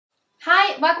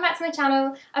welcome back to my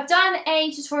channel. I've done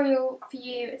a tutorial for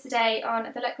you today on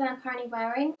the look that I'm currently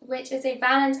wearing, which is a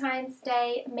Valentine's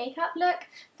Day makeup look.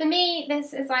 For me,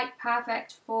 this is like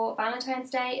perfect for Valentine's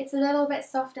Day. It's a little bit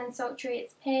soft and sultry,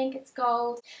 it's pink, it's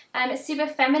gold, it's super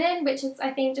feminine, which is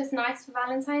I think just nice for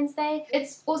Valentine's Day.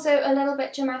 It's also a little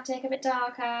bit dramatic, a bit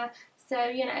darker, so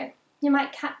you know, you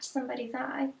might catch somebody's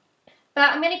eye.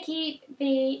 But I'm going to keep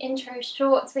the intro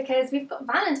short because we've got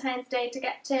Valentine's Day to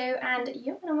get to and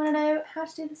you're going to want to know how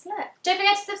to do this look. Don't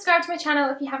forget to subscribe to my channel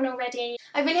if you haven't already.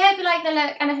 I really hope you like the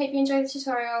look and I hope you enjoy the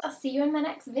tutorial. I'll see you in my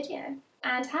next video.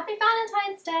 And happy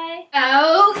Valentine's Day!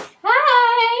 Oh,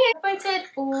 hi! I've waited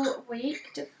all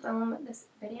week to film this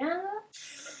video.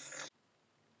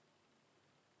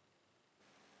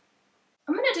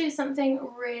 I'm going to do something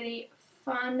really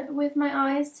fun with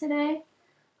my eyes today.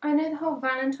 I know the whole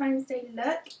Valentine's Day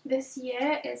look this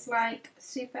year is like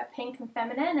super pink and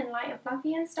feminine and light and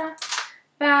fluffy and stuff,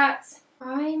 but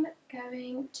I'm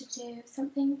going to do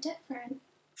something different.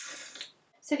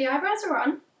 So the eyebrows are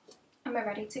on and we're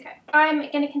ready to go.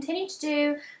 I'm going to continue to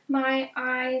do my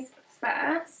eyes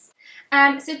first.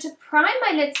 So to prime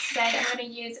my lids today, I'm going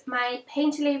to use my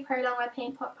Painterly Pro Longwear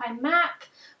Paintpot by MAC,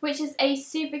 which is a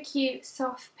super cute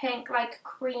soft pink like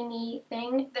creamy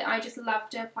thing that I just love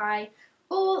to apply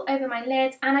all over my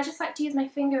lids, and I just like to use my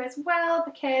finger as well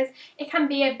because it can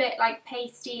be a bit like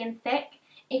pasty and thick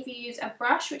if you use a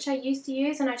brush, which I used to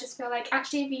use, and I just feel like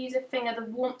actually if you use a finger, the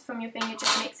warmth from your finger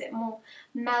just makes it more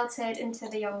melted into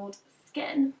the old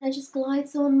skin. It just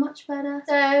glides on much better.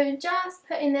 So just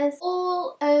putting this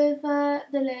all over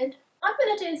the lid. I'm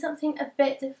going to do something a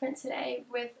bit different today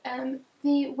with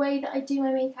the way that I do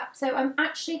my makeup. So I'm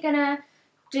actually going to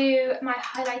do my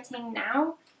highlighting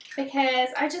now, because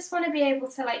I just want to be able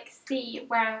to like see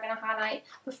where I'm going to highlight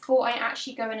before I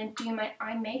actually go in and do my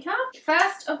eye makeup.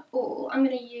 First of all, I'm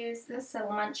going to use this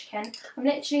little munchkin. I'm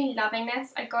literally loving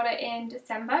this. I got it in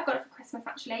December. I got it for Christmas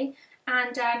actually,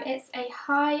 and it's a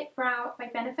high brow by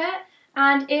Benefit,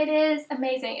 and it is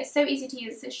amazing. It's so easy to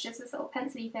use. It's just this little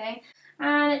pencil-y thing,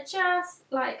 and it just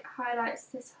like highlights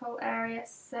this whole area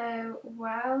so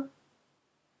well.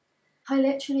 I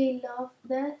literally love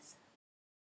this.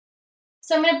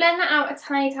 So I'm going to blend that out a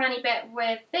tiny bit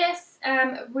with this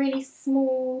really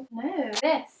small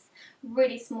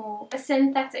a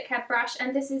synthetic head brush,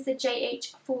 and this is the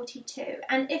JH42.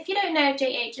 And if you don't know,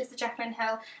 JH is the Jaclyn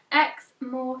Hill X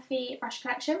Morphe brush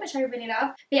collection, which I really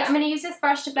love. But yeah, I'm going to use this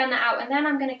brush to blend that out, and then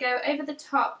I'm going to go over the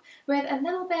top with a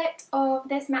little bit of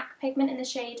this MAC pigment in the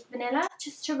shade Vanilla,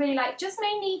 just to really like, just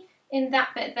mainly in that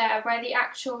bit there where the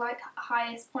actual like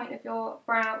highest point of your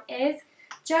brow is,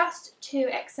 just to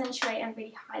accentuate and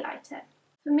really highlight it.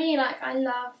 For me, like, I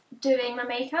love doing my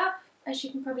makeup, as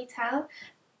you can probably tell,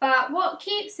 but what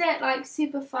keeps it like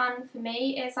super fun for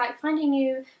me is like finding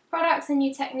new products and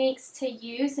new techniques to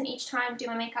use, and each time do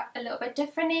my makeup a little bit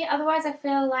differently. Otherwise I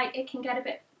feel like it can get a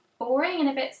bit boring and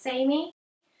a bit samey.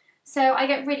 So I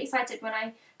get really excited when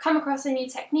I come across a new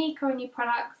technique or a new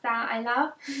product that I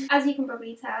love, as you can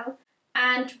probably tell.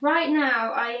 And right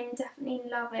now I am definitely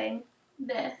loving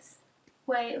this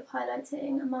way of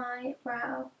highlighting my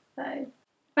brow bone.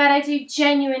 But I do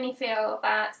genuinely feel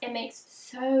that it makes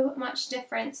so much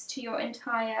difference to your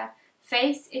entire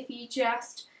face if you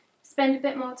just spend a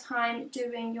bit more time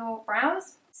doing your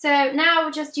brows. So now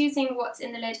we're just using what's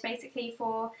in the lid basically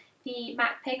for the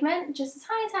MAC pigment, just a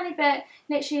tiny bit,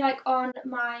 literally like on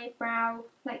my brow,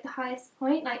 like the highest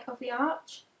point like of the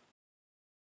arch,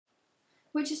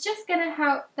 which is just going to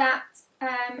help that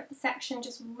section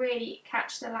just really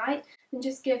catch the light and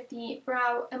just give the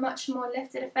brow a much more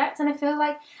lifted effect. And I feel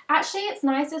like actually it's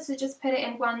nicer to just put it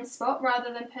in one spot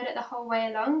rather than put it the whole way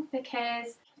along,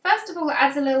 because first of all it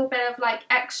adds a little bit of like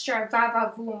extra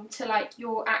va-va-voom to like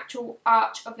your actual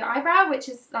arch of your eyebrow, which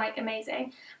is like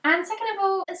amazing, and second of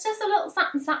all it's just a little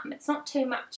something, it's not too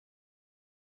much.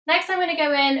 Next I'm going to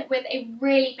go in with a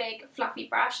really big fluffy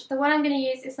brush. The one I'm going to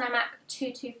use is my MAC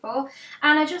 224,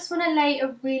 and I just want to lay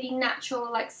a really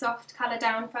natural like soft colour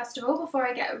down first of all before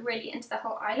I get really into the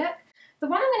whole eye look. The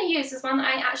one I'm going to use is one that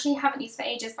I actually haven't used for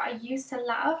ages but I used to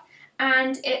love,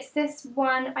 and it's this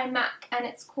one by MAC, and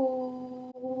it's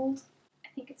called, I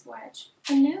think it's Wedge.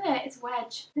 I know it, it's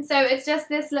Wedge. So it's just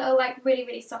this little like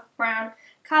really soft brown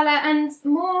colour, and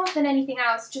more than anything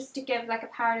else just to give like a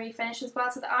powdery finish as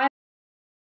well to the eye.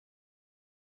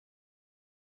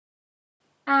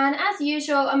 And as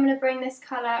usual, I'm going to bring this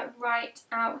colour right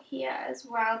out here as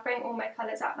well, bring all my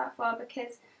colours out that far,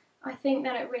 because I think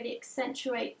that it really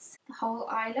accentuates the whole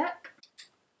eye look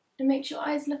and makes your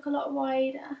eyes look a lot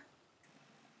wider.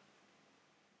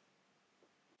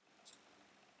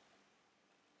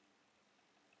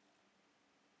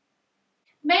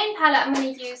 Main palette I'm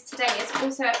going to use today is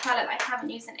also a palette I haven't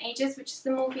used in ages, which is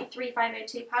the Morphe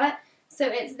 3502 palette. So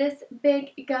it's this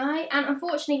big guy, and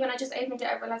unfortunately when I just opened it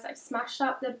I realised I've smashed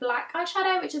up the black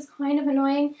eyeshadow, which is kind of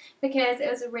annoying because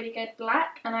it was a really good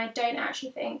black and I don't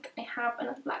actually think I have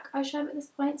another black eyeshadow at this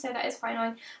point, so that is quite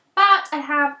annoying. But I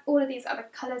have all of these other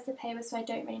colours to play with, so I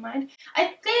don't really mind.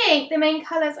 I think the main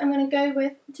colours I'm going to go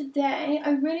with today,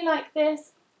 I really like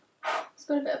this. It's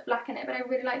got a bit of black in it, but I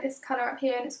really like this colour up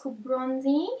here and it's called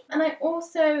Bronzie. And I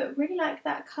also really like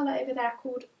that colour over there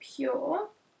called Pure.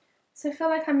 So I feel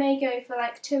like I may go for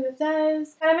like 2 of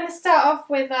those. And I'm going to start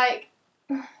off with like,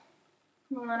 oh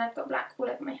man, I've got black all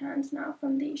over my hands now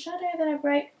from the shadow that I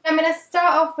broke. I'm going to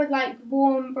start off with like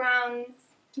warm browns,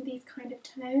 these kind of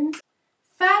tones.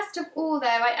 First of all though,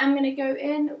 I am going to go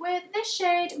in with this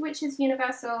shade, which is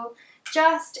Universal,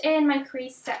 just in my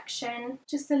crease section,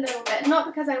 just a little bit. Not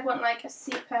because I want like a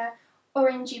super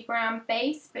orangey brown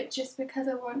base, but just because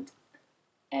I want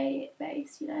a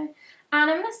base, you know. And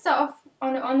I'm going to start off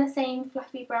on the same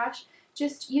fluffy brush,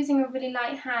 just using a really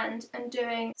light hand and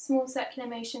doing small circular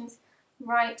motions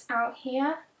right out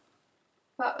here.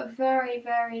 But a very,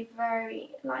 very,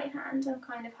 very light hand. I'm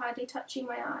kind of hardly touching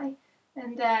my eye.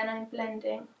 And then I'm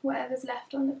blending whatever's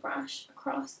left on the brush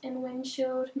across in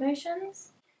windshield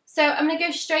motions. So I'm going to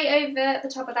go straight over the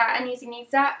top of that and using the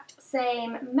exact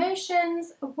same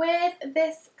motions with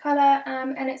this colour,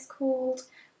 and it's called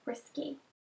Risky.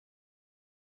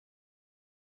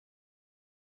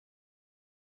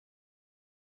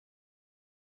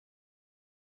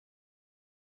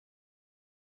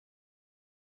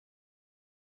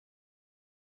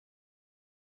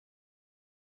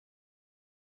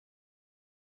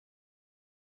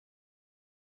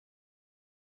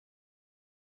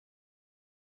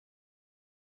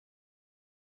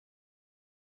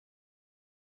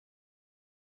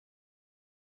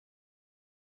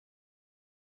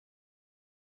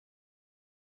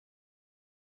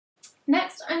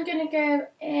 Next, I'm going to go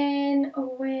in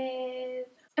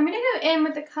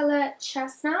with the colour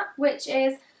Chestnut, which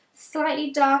is slightly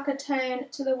darker tone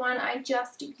to the one I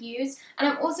just used. And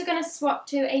I'm also going to swap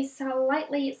to a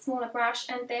slightly smaller brush,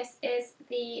 and this is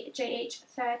the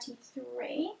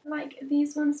JH33. Like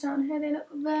these ones down here, they look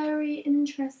very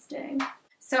interesting.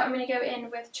 So I'm going to go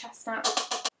in with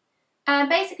Chestnut. And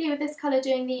basically with this colour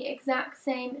doing the exact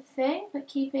same thing, but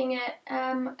keeping it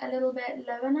a little bit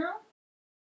lower now.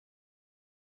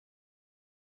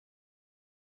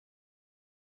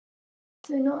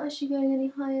 So not actually going any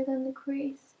higher than the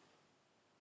crease.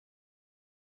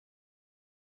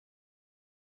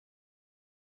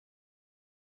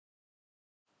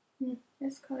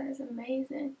 This colour is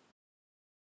amazing.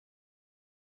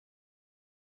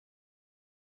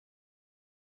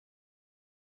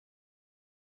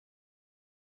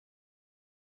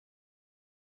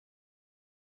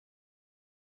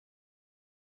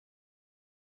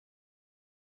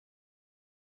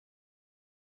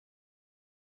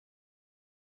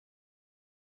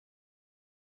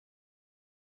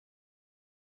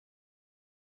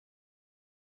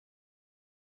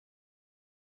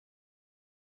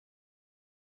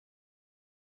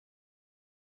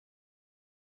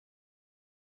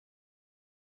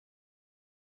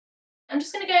 I'm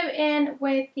just going to go in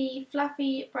with the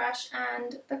fluffy brush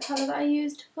and the colour that I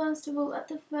used first of all at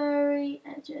the very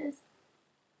edges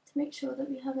to make sure that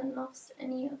we haven't lost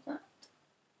any of that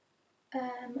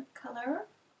colour.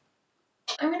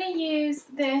 I'm going to use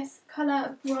this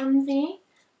colour Bronzie,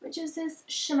 which is this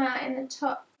shimmer in the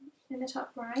top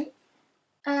right.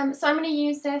 So I'm going to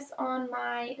use this on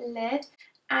my lid,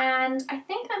 and I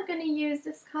think I'm going to use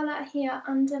this colour here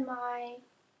under my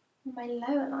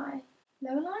lower line.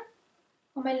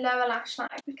 On my lower lash line,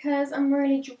 because I'm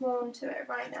really drawn to it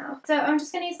right now. So I'm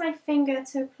just going to use my finger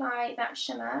to apply that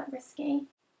shimmer, Risky.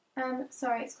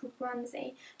 Sorry, it's called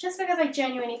Bronzie. Just because I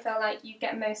genuinely feel like you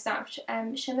get most out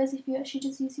of shimmers if you actually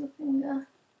just use your finger.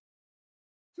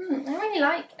 I really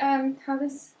like how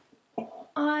this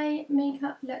eye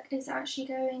makeup look is actually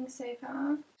going so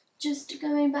far. Just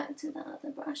going back to that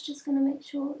other brush, just going to make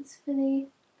sure it's fully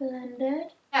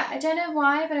blended. Yeah, I don't know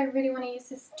why, but I really want to use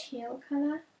this teal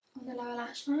colour on the lower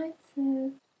lash line, so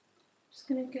I'm just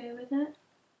going to go with it.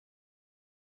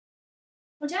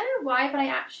 I don't know why, but I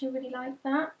actually really like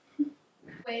that.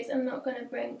 Anyways, I'm not going to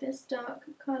bring this dark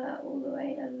colour all the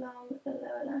way along the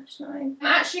lower lash line. I'm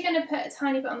actually going to put a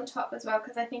tiny bit on the top as well,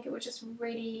 because I think it would just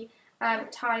really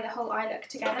tie the whole eye look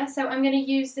together. So I'm going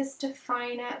to use this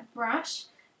definer brush.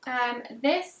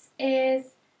 This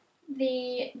is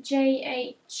the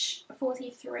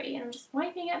JH43, and I'm just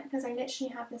wiping it because I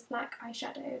literally have this black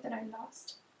eyeshadow that I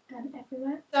lost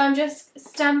everywhere. So I'm just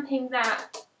stamping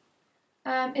that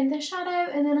in the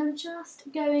shadow, and then I'm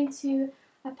just going to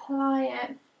apply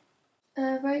it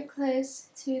very close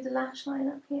to the lash line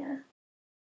up here.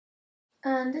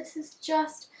 And this is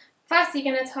just firstly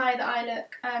going to tie the eye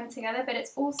look together, but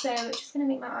it's also just going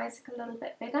to make my eyes look a little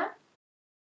bit bigger.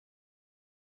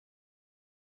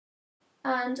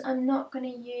 And I'm not going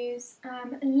to use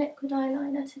a liquid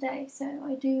eyeliner today, so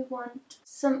I do want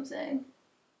something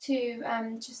to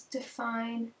just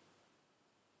define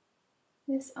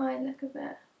this eye look a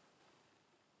bit.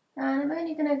 And I'm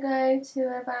only going to go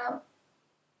to about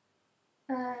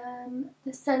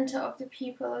the centre of the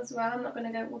pupil as well. I'm not going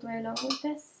to go all the way along with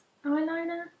this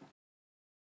eyeliner.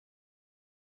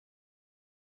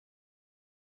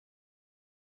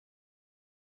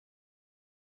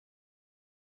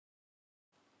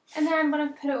 And then when I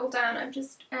put it all down, I'm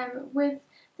just, with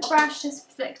the brush,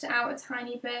 just flicked it out a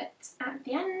tiny bit at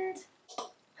the end. I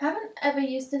haven't ever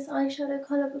used this eyeshadow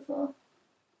colour before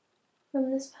from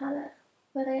this palette,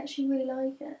 but I actually really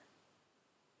like it.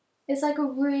 It's like a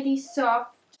really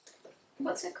soft,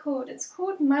 what's it called? It's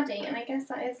called Muddy, and I guess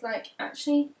that is like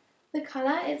actually the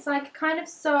colour. It's like kind of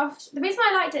soft. The reason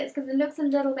I liked it is because it looks a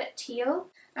little bit teal,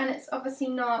 and it's obviously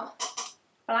not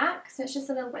black, so it's just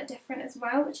a little bit different as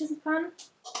well, which is fun.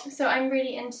 So I'm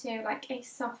really into like a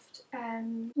soft,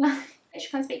 I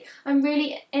can't speak. I'm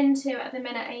really into at the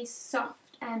minute a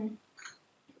soft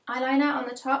eyeliner on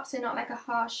the top, so not like a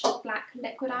harsh black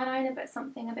liquid eyeliner, but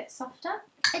something a bit softer.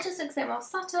 It just looks a bit more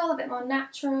subtle, a bit more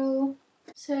natural.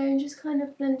 So I'm just kind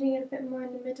of blending it a bit more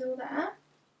in the middle there.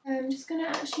 I'm just going to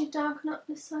actually darken up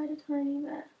this side a tiny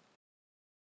bit.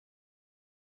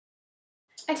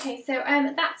 Okay, so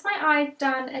that's my eyes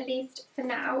done, at least for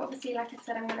now. Obviously, like I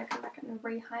said, I'm going to come back and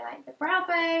re-highlight the brow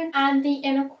bone and the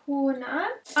inner corner.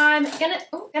 I'm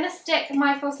gonna stick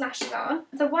my false lashes on.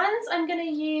 The ones I'm going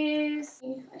to use,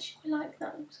 I actually like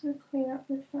that. I'm just going to clean up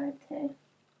this side too.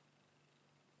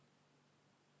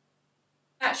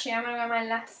 Actually, I'm going to go my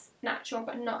less natural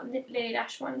but not Lily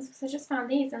Lash ones, because I just found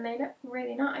these and they look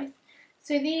really nice.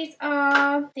 So these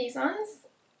are these ones.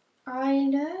 I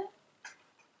know.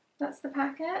 That's the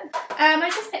packet. I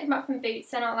just picked them up from Boots.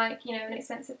 They're not like, you know, an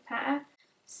expensive pair.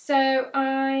 So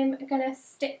I'm gonna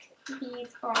stick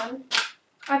these on.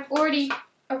 I've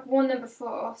worn them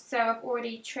before, so I've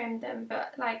already trimmed them,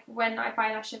 but like when I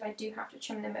buy lashes I do have to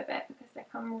trim them a bit because they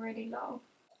come really long.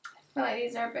 I feel like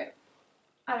these are a bit,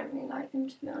 I don't really like them,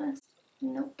 to be honest.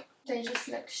 Nope. They just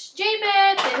look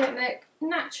stupid, they don't look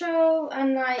natural,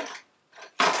 and like,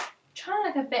 trying to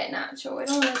look a bit natural. I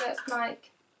don't want to look like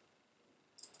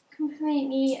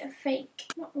completely fake.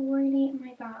 Not really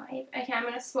my vibe. Okay, I'm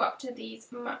going to swap to these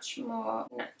much more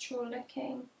natural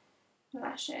looking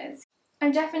lashes.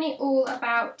 I'm definitely all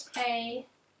about a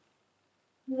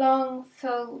long,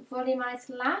 full, volumized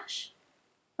lash,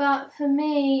 but for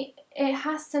me, it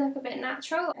has to look a bit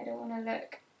natural. I don't want to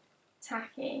look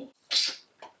tacky.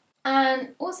 And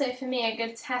also for me, a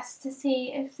good test to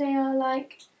see if they are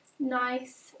like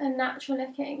nice and natural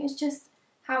looking is just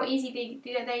how easy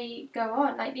they go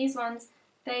on. Like these ones,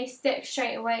 they stick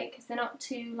straight away because they're not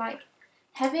too like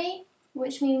heavy,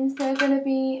 which means they're going to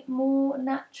be more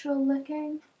natural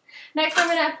looking. Next I'm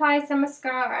going to apply some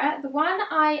mascara. The one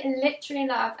I literally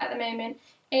love at the moment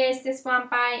is this one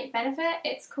by Benefit.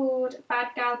 It's called Bad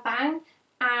Girl Bang,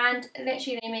 and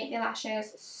literally they make the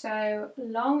lashes so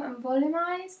long and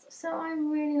volumized, so I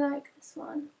really like this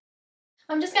one.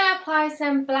 I'm just going to apply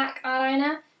some black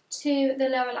eyeliner to the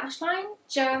lower lash line,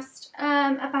 just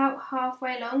about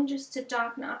halfway along, just to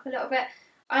darken it up a little bit.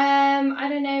 I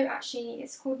don't know, actually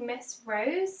it's called Miss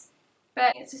Rose,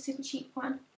 but it's a super cheap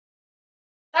one.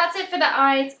 That's it for the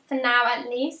eyes for now at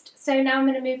least. So now I'm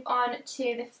going to move on to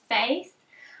the face.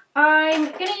 I'm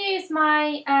going to use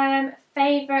my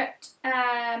favourite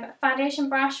foundation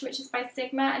brush, which is by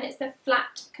Sigma, and it's the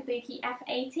flat Kabuki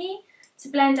F80, to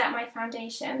blend out my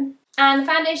foundation. And the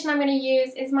foundation I'm going to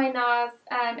use is my NARS,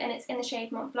 and it's in the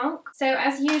shade Mont Blanc. So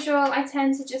as usual, I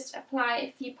tend to just apply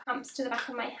a few pumps to the back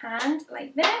of my hand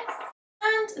like this,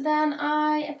 and then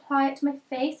I apply it to my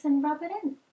face and rub it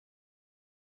in.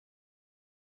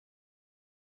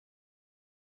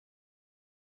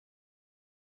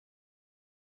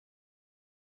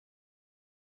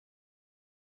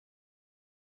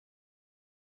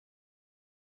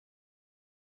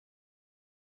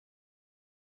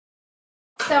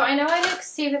 So I know I look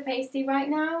super pasty right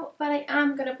now, but I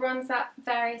am going to bronze up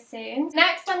very soon.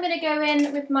 Next I'm going to go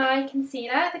in with my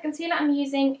concealer. The concealer I'm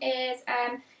using is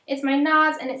it's my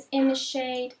NARS, and it's in the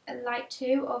shade Light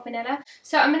 2 or Vanilla.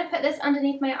 So I'm going to put this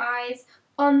underneath my eyes,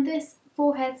 on this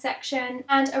forehead section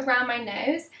and around my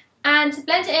nose. And to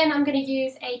blend it in, I'm going to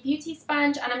use a beauty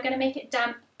sponge, and I'm going to make it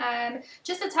damp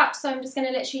just a touch, so I'm just going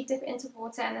to literally dip it into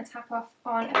water and then tap off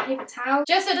on a paper towel,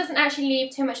 just so it doesn't actually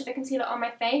leave too much of the concealer on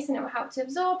my face, and it will help to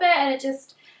absorb it, and it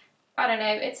just, I don't know,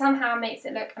 it somehow makes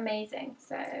it look amazing.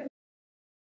 So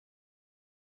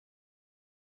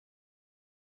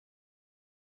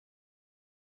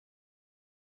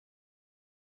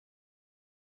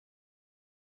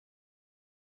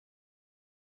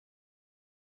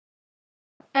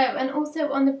oh, and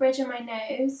also on the bridge of my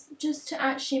nose, just to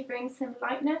actually bring some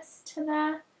lightness to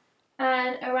there,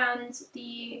 and around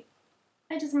the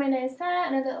edges of my nose there,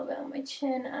 and a little bit on my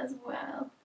chin as well.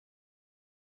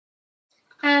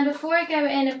 And before I go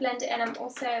in and blend it in, I'm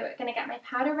also going to get my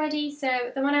powder ready. So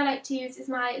the one I like to use is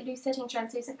my Loose Setting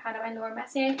Translucent Powder by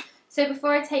Mercier. So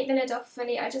before I take the lid off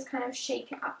fully, I just kind of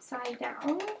shake it upside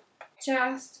down,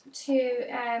 just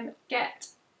to get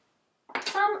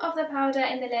some of the powder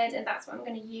in the lid, and that's what I'm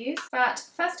going to use. But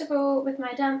first of all, with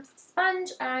my damp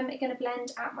sponge, I'm going to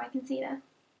blend out my concealer.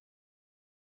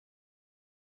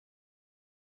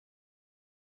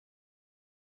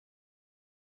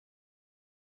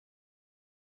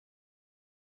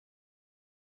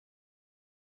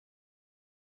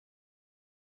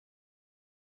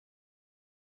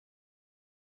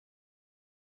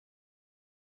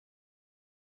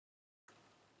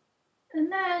 And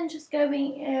then just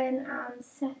going in and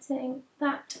setting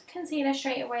that concealer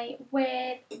straight away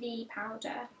with the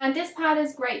powder. And this powder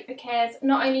is great because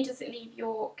not only does it leave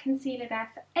your concealer there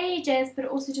for ages, but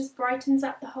it also just brightens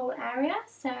up the whole area.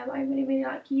 So I really, really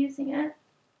like using it.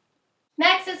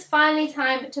 Next, it's finally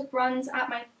time to bronze up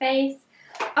my face.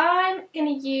 I'm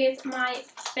going to use my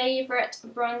favourite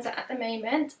bronzer at the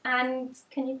moment, and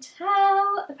can you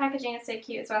tell? The packaging is so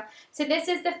cute as well. So this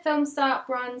is the Film Star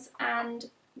Bronze and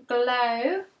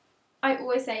Glow. I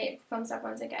always say Film Star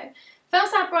Bronzer Go. Film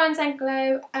Star Bronze and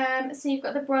Glow. So you've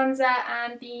got the bronzer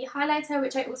and the highlighter,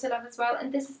 which I also love as well,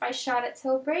 and this is by Charlotte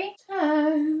Tilbury.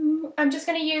 So I'm just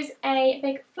going to use a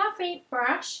big fluffy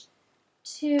brush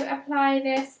to apply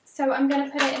this. So I'm going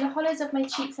to put it in the hollows of my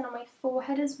cheeks and on my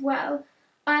forehead as well.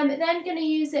 I'm then going to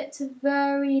use it to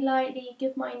very lightly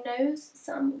give my nose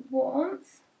some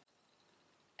warmth.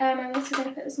 I'm also going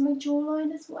to put this on my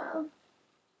jawline as well.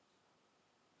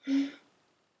 Okay.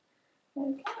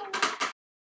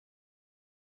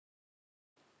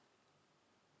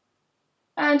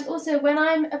 And also when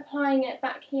I'm applying it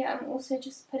back here, I'm also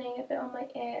just putting a bit on my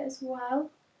ear as well,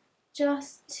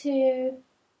 just to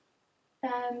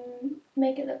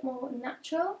make it look more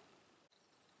natural.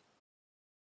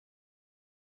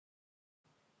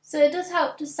 So it does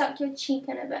help to suck your cheek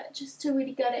in a bit, just to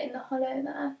really get it in the hollow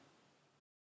there.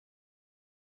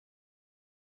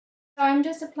 So I'm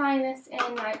just applying this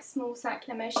in like small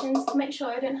circular motions to make sure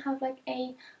I don't have like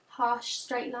a harsh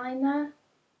straight line there.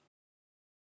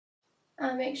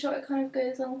 And make sure it kind of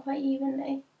goes on quite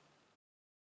evenly.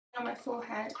 On my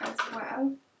forehead as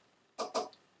well.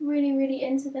 Really, really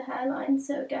into the hairline,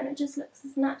 so again it just looks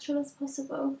as natural as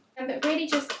possible. But really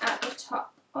just at the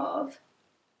top of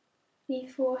the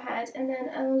forehead and then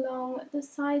along the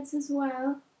sides as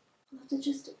well. I'll have to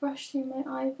just brush through my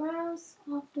eyebrows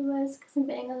afterwards because I'm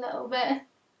being a little bit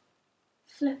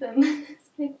flippant with this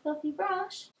big fluffy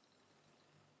brush.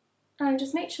 And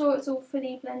just make sure it's all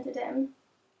fully blended in.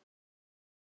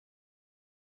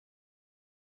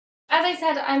 As I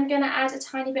said, I'm going to add a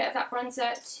tiny bit of that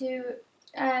bronzer to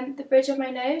the bridge of my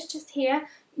nose, just here,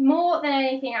 more than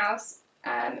anything else,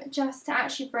 just to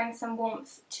actually bring some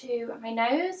warmth to my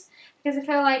nose, because I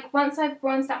feel like once I've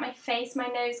bronzed out my face, my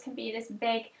nose can be this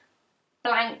big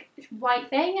blank white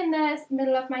thing in the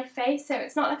middle of my face, so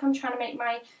it's not like I'm trying to make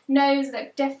my nose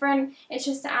look different, it's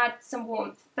just to add some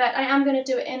warmth. But I am going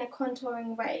to do it in a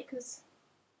contouring way,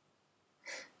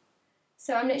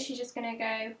 so I'm literally just going to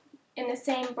go in the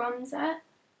same bronzer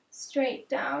straight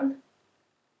down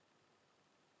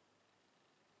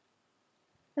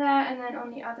there, and then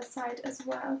on the other side as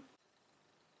well.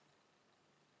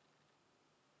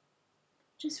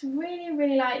 Just really,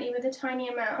 really lightly with a tiny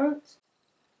amount.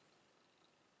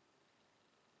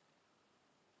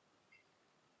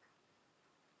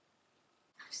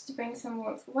 Just to bring some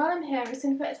warmth. While I'm here, I'm just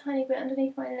going to put a tiny bit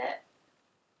underneath my lip.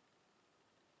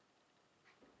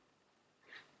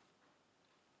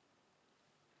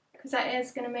 Because that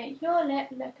is going to make your lip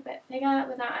look a bit bigger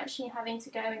without actually having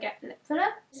to go and get lip filler.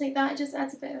 Just like that, it just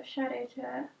adds a bit of shadow to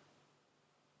it.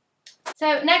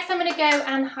 So next I'm going to go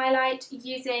and highlight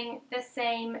using the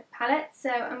same palette. So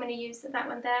I'm going to use that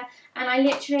one there. And I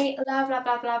literally love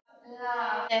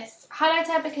this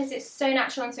highlighter because it's so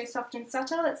natural and so soft and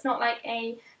subtle. It's not like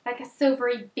a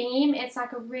silvery beam. It's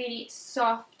like a really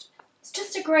soft, it's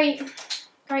just a great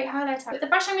Great highlighter. But the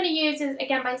brush I'm going to use is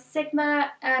again by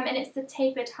Sigma, and it's the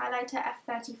Tapered highlighter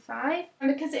F35.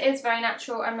 And because it is very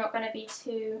natural, I'm not going to be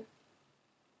too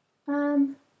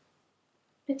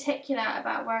particular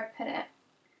about where I put it.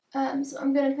 So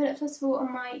I'm going to put it first of all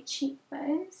on my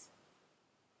cheekbones.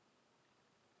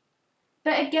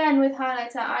 But again, with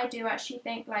highlighter, I do actually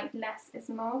think like less is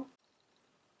more.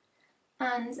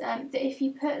 And that if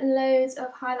you put loads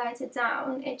of highlighter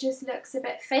down, it just looks a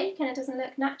bit fake and it doesn't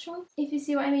look natural, if you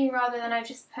see what I mean, rather than I've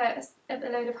just put a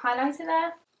load of highlighter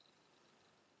there.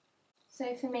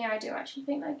 So for me, I do actually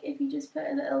think like if you just put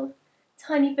a little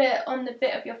tiny bit on the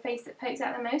bit of your face that pokes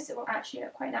out the most, it will actually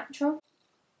look quite natural.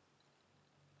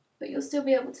 But you'll still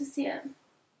be able to see it.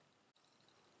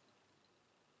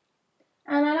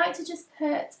 And I like to just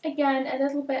put, again, a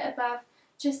little bit above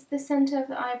just the centre of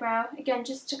the eyebrow, again,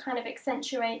 just to kind of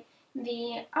accentuate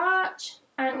the arch,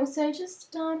 and also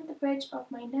just down the bridge of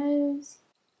my nose.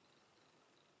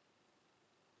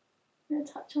 And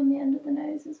a touch on the end of the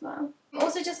nose as well. I'm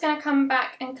also just going to come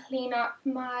back and clean up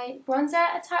my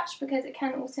bronzer a touch, because it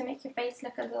can also make your face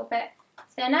look a little bit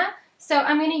thinner. So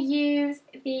I'm going to use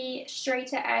the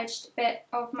straighter edged bit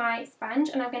of my sponge,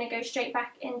 and I'm going to go straight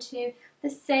back into the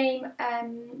same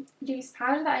loose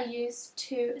powder that I used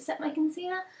to set my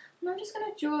concealer. And I'm just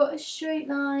going to draw a straight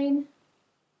line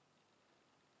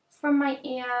from my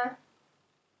ear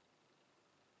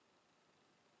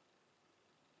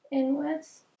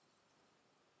inwards.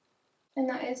 And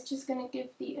that is just going to give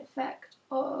the effect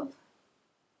of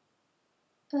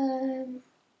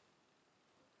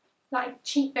like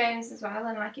cheekbones as well,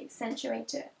 and like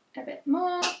accentuate it a bit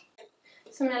more.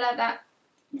 So I'm going to let that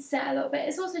set a little bit.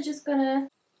 It's also just going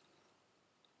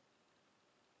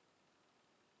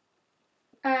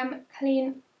to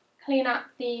clean up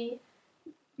the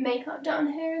makeup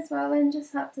down here as well, and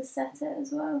just have to set it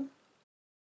as well.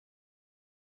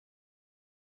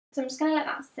 So I'm just going to let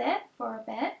that sit for a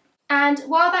bit. And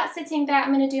while that's sitting there,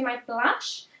 I'm going to do my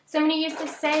blush. So I'm going to use the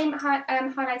same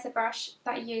highlighter brush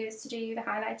that I used to do the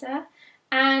highlighter.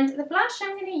 And the blush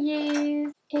I'm going to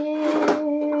use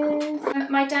is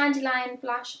my Dandelion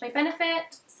blush by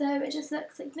Benefit. So it just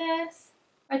looks like this.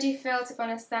 I do feel, to be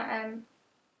honest, that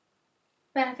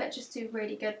Benefit just do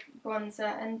really good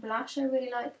bronzer and blush. I really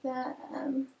like their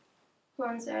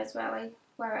bronzer as well. I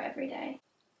wear it every day.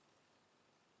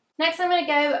 Next I'm going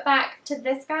to go back to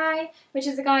this guy, which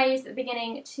is the guy I used at the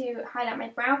beginning to highlight my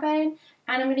brow bone.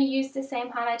 And I'm going to use the same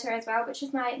highlighter as well, which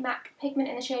is my MAC Pigment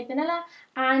in the shade Vanilla.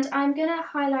 And I'm going to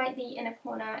highlight the inner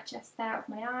corner just there of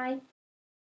my eye.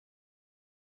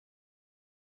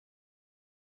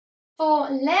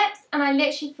 For lips, and I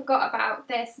literally forgot about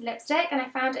this lipstick, and I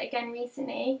found it again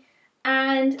recently.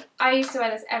 And I used to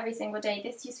wear this every single day.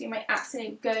 This used to be my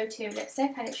absolute go-to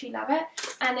lipstick. I literally love it.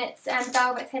 And it's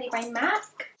Velvet Teddy by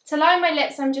MAC. To line my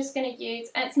lips, I'm just going to use,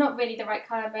 and it's not really the right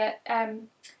colour, but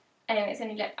anyway, it's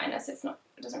only lip liner, so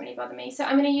it doesn't really bother me. So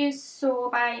I'm going to use Soar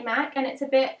by MAC, and it's a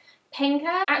bit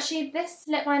pinker. Actually, this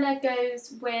lip liner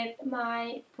goes with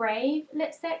my Brave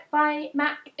lipstick by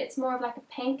MAC. It's more of like a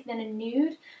pink than a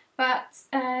nude, but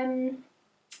I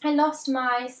lost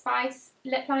my Spice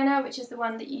lip liner, which is the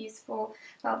one that you use for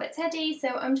Velvet Teddy, so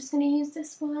I'm just going to use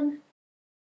this one.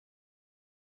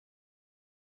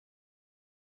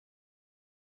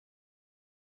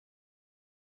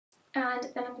 And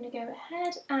then I'm going to go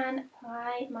ahead and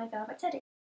apply my Velvet Teddy.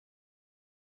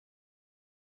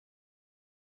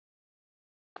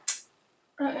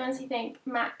 I honestly think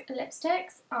MAC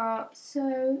lipsticks are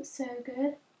so, so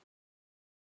good.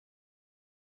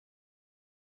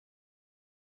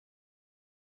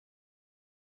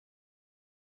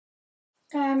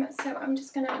 So I'm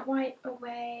just going to wipe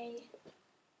away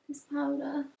this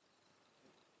powder.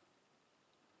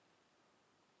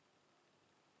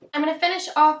 I'm going to finish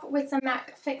off with some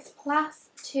MAC Fix Plus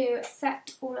to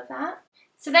set all of that.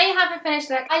 So there you have a finished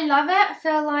look. I love it. I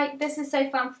feel like this is so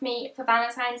fun for me for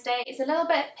Valentine's Day. It's a little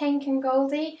bit pink and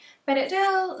goldy, but it's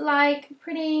still like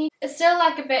it's still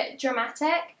like a bit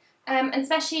dramatic. And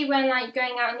especially when like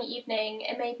going out in the evening,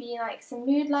 it may be like some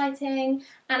mood lighting,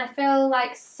 and I feel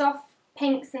like soft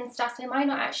pinks and stuff, they might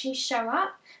not actually show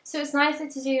up. So it's nicer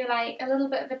to do like a little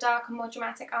bit of a darker, more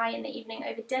dramatic eye in the evening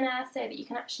over dinner so that you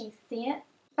can actually see it.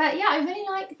 But yeah, I really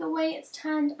like the way it's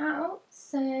turned out,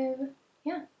 so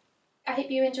yeah. I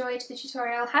hope you enjoyed the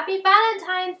tutorial. Happy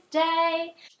Valentine's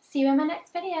Day! See you in my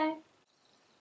next video.